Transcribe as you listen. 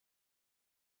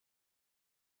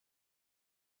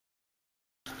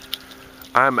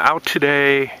I'm out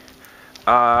today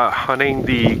hunting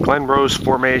the Glen Rose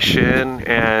formation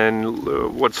and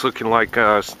what's looking like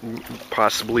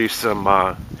possibly some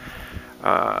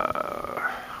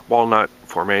Walnut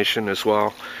formation as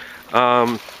well.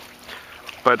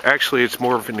 But actually it's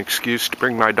more of an excuse to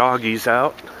bring my doggies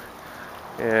out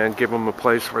and give them a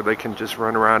place where they can just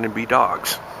run around and be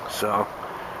dogs. So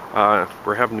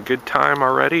we're having a good time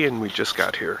already, and we just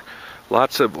got here.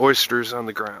 Lots of oysters on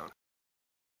the ground.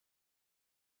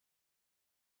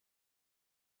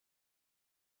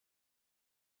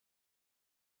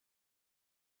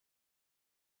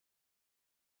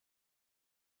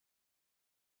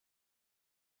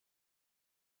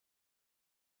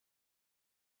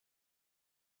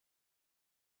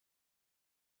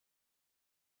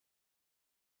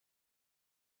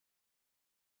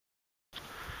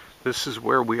 This is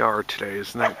where we are today.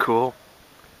 Isn't that cool?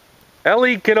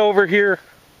 Ellie, get over here.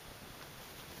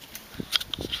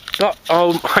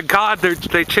 Oh my God,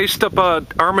 they chased up an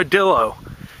armadillo.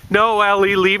 No,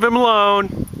 Ellie, leave him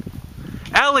alone.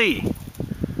 Ellie!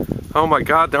 Oh my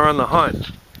God, they're on the hunt.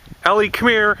 Ellie, come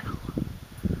here.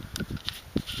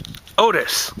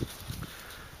 Otis.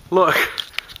 Look,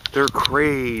 they're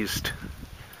crazed.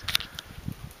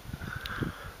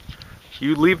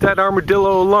 You leave that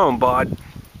armadillo alone, bud.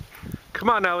 Come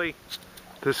on, Ellie.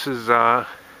 This is,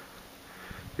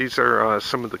 these are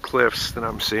some of the cliffs that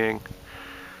I'm seeing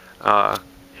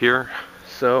here.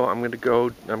 So I'm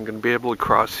gonna be able to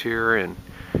cross here and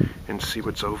see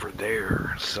what's over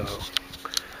there. So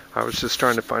I was just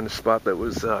trying to find a spot that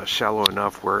was shallow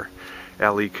enough where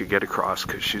Ellie could get across,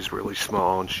 because she's really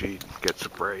small and she gets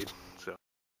afraid. So.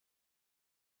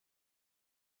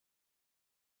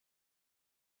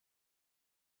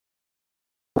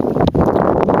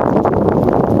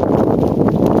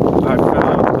 I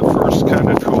found the first kind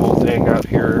of cool thing out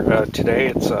here today.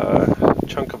 It's a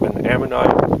chunk of an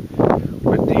Ammonite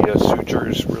with the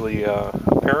sutures really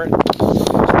apparent.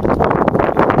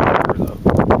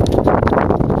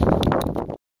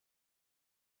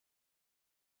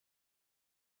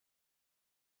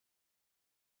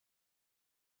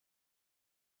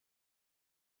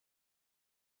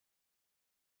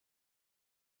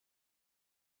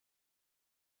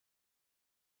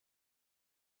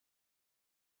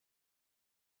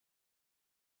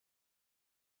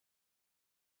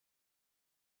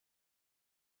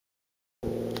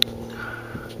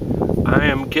 I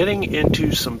am getting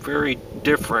into some very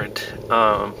different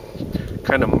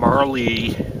kind of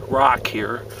marly rock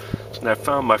here, and I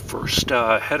found my first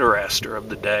heteroaster of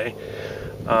the day.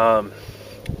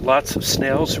 Lots of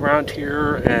snails around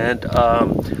here and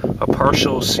a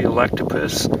partial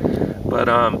Coelectopus, but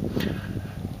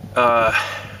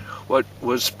what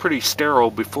was pretty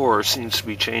sterile before seems to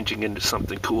be changing into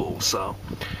something cool. So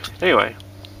anyway,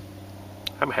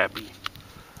 I'm happy.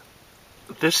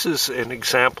 This is an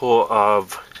example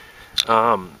of,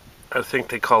 I think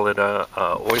they call it a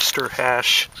oyster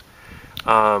hash,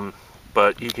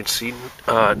 but you can see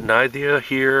Nithia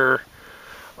here.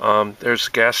 There's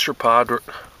gastropod.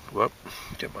 Whoop,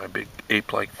 get my big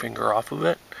ape-like finger off of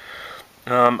it.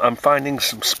 I'm finding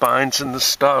some spines in this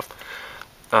stuff,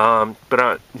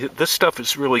 but this stuff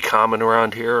is really common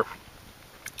around here.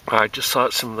 I just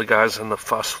thought some of the guys on the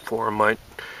Fuss forum might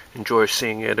enjoy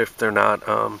seeing it if they're not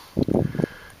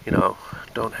you know,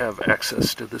 don't have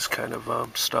access to this kind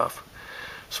of stuff.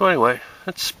 So anyway,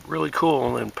 it's really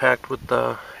cool and packed with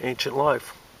ancient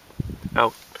life.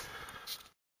 Out.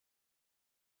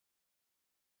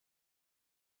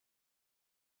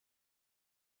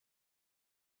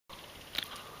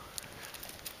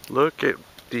 Look at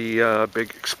the big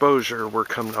exposure we're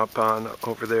coming up on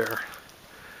over there.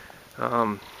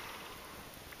 Having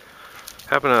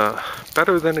a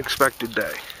better than expected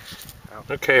day.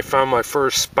 Okay, I found my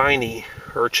first spiny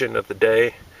urchin of the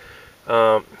day.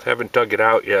 Haven't dug it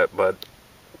out yet, but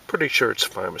pretty sure it's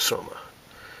Phimosoma.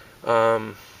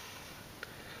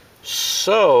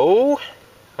 So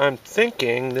I'm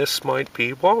thinking this might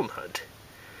be Walnut.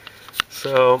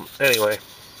 So anyway,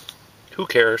 who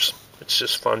cares? It's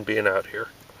just fun being out here.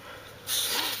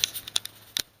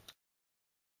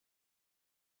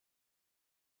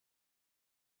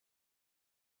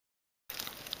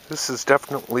 This is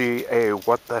definitely a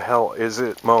what the hell is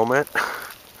it moment.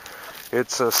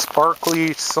 It's a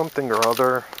sparkly something or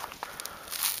other,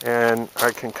 and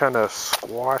I can kind of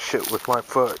squash it with my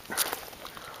foot.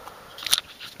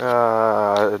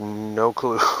 No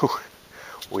clue.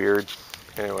 Weird.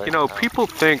 Anyway. You know, people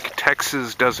think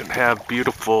Texas doesn't have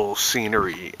beautiful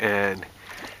scenery, and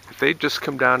if they just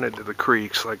come down into the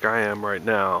creeks like I am right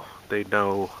now, they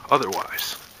know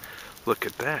otherwise. Look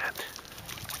at that.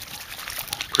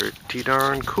 Pretty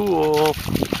darn cool.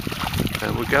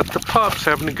 And we got the pups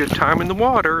having a good time in the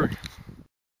water.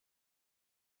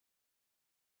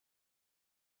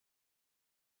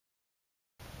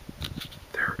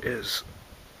 There is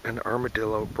an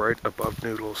armadillo right above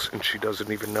Noodles, and she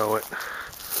doesn't even know it.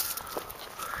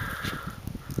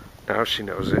 Now she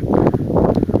knows it.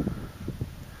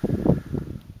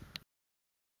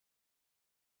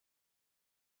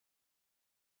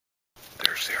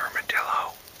 There's the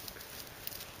armadillo.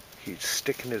 He's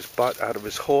sticking his butt out of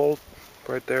his hole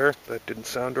right there. That didn't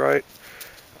sound right.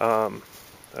 I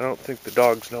don't think the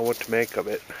dogs know what to make of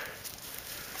it.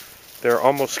 They're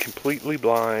almost completely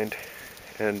blind,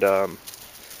 and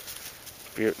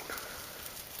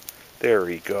there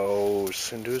he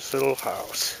goes into his little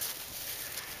house.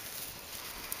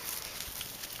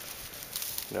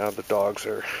 Now the dogs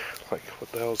are like,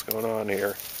 what the hell's going on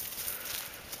here?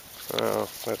 Well,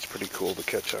 that's pretty cool to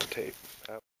catch on tape.